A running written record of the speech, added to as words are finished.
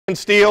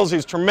steals.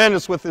 He's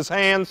tremendous with his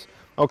hands,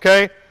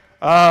 okay?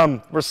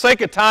 For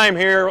sake of time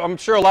here, I'm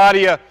sure a lot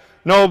of you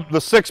know the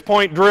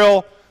 6-point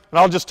drill, and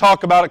I'll just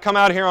talk about it. Come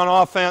out here on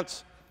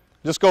offense.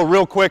 Just go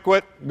real quick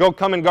with it. Go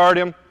come and guard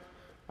him.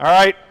 All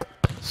right?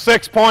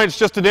 6 points,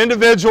 just an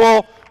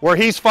individual where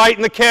he's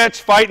fighting the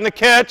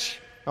catch,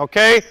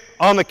 okay?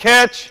 On the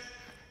catch,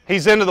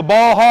 he's into the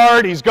ball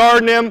hard, he's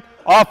guarding him.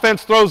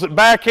 Offense throws it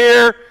back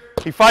here.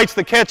 He fights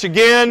the catch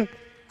again.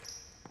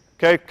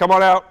 Okay, come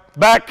on out.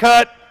 Back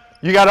cut.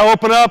 You got to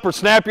open up or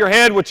snap your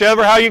head,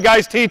 whichever how you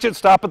guys teach it.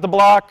 Stop at the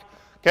block.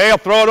 Okay, I'll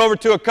throw it over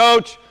to a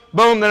coach.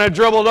 Boom, then I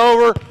dribble it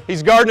over.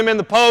 He's guarding him in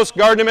the post,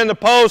 guarding him in the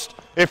post.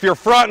 If you're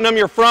fronting him,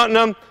 you're fronting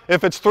him.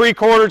 If it's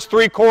 3/4, it's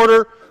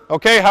 3/4.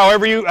 Okay,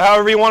 however you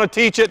want to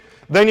teach it.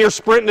 Then you're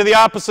sprinting to the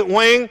opposite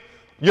wing.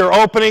 You're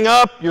opening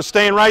up. You're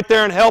staying right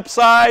there in help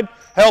side.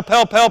 Help,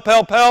 help, help,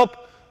 help,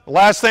 help. The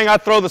last thing, I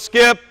throw the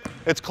skip.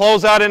 It's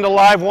close out into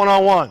live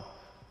one-on-one.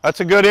 That's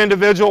a good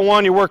individual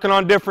one. You're working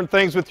on different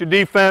things with your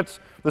defense.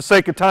 For the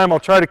sake of time, I'll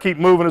try to keep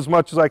moving as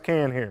much as I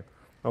can here.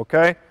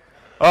 Okay?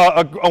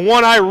 A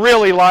one I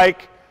really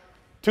like,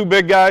 2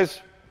 big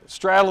guys,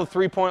 straddle the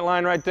 3-point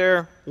line right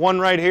there, one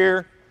right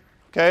here.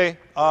 Okay?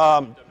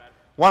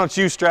 Why don't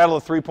you straddle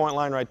the 3-point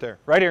line right there?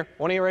 Right here.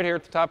 One of you right here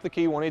at the top of the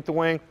key, one at the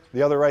wing,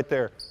 the other right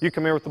there. You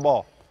come here with the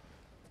ball.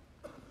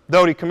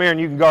 Doty, come here and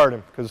you can guard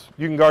him because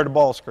you can guard the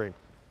ball screen.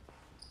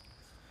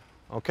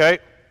 Okay?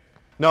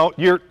 No,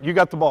 you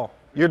got the ball.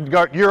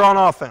 You're on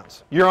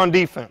offense. You're on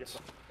defense.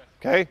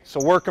 Okay? So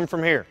work him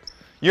from here.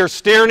 You're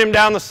steering him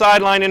down the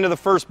sideline into the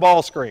first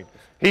ball screen.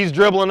 He's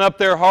dribbling up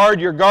there hard.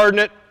 You're guarding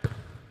it.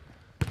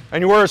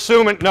 And we're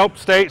assuming, nope,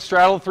 stay,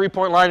 straddle the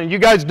 3-point line, and you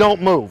guys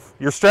don't move.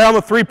 You're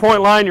straddling the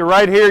 3-point line, you're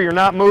right here, you're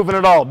not moving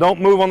at all. Don't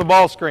move on the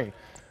ball screen.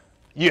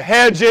 You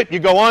hedge it, you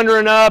go under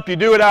and up, you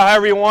do it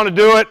however you want to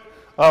do it.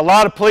 A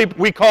lot of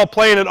we call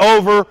playing it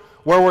over,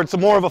 where it's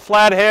more of a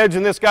flat hedge,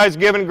 and this guy's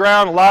giving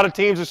ground. A lot of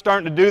teams are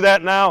starting to do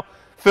that now,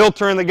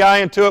 filtering the guy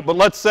into it. But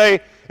let's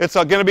say it's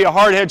going to be a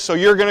hard hedge, so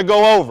you're going to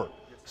go over.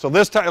 So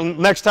this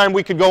time, next time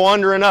we could go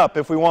under and up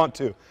if we want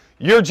to.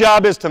 Your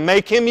job is to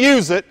make him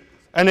use it,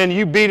 and then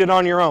you beat it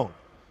on your own.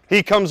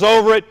 He comes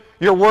over it,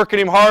 you're working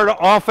him hard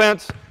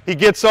offense, he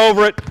gets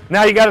over it.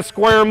 Now you got to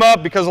square him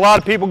up because a lot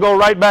of people go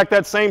right back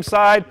that same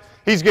side.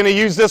 He's going to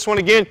use this one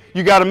again.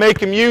 You got to make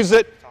him use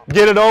it,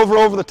 get it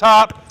over the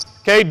top.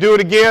 Okay, do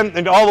it again,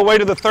 and all the way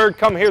to the third.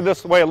 Come here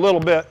this way a little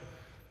bit.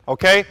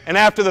 Okay, and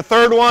after the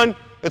third one,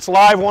 it's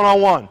live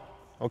one-on-one.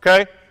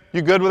 Okay,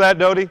 you good with that,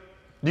 Doty?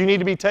 Do you need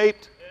to be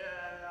taped? Yeah,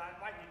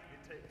 I might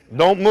need to be taped.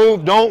 Don't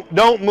move.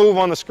 Don't move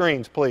on the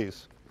screens,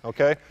 please.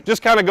 Okay,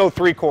 just kind of go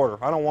 3/4.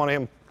 I don't want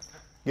him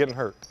getting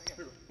hurt.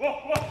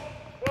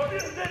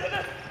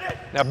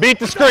 Now beat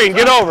the screen.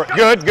 Get over it.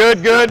 Good,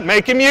 good, good.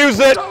 Make him use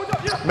it.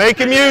 Make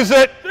him use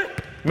it.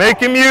 Make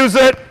him use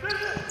it.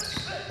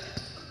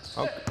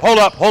 Okay. Hold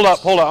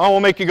up. I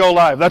won't make you go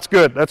live. That's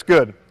good. That's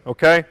good.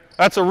 Okay?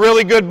 That's a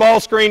really good ball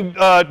screen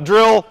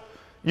drill.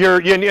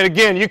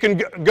 Again, you can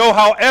go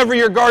however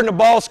you're guarding a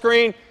ball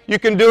screen. You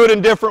can do it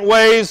in different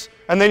ways,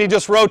 and then you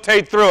just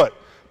rotate through it.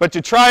 But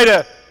you try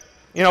to,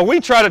 we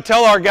try to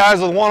tell our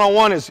guys with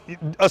one-on-one is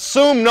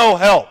assume no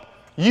help.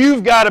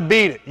 You've got to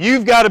beat it.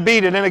 You've got to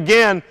beat it. And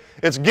again,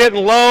 it's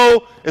getting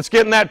low. It's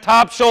getting that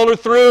top shoulder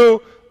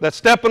through, that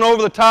stepping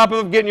over the top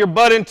of it, getting your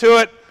butt into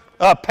it.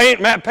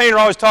 Matt Painter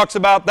always talks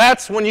about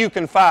that's when you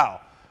can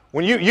foul.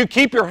 When you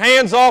keep your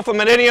hands off them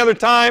at any other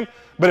time,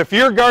 but if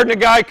you're guarding a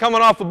guy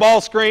coming off a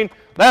ball screen,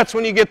 that's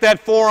when you get that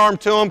forearm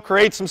to him,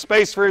 create some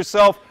space for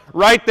yourself.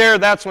 Right there,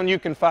 that's when you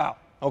can foul.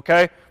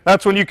 Okay?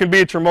 That's when you can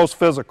be at your most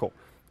physical.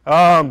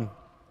 Another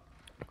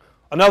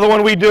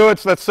one we do,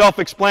 that's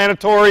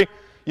self-explanatory.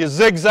 You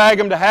zigzag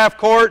them to half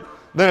court,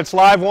 then it's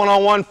live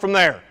one-on-one from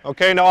there.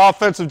 Okay? Now,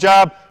 offensive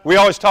job, we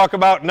always talk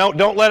about no,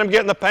 don't let them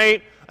get in the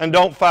paint and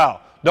don't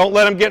foul. Don't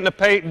let them get in the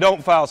paint and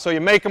don't foul. So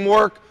you make them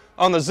work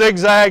on the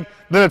zigzag,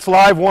 then it's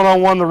live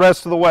one-on-one the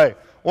rest of the way.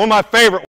 One of my favorite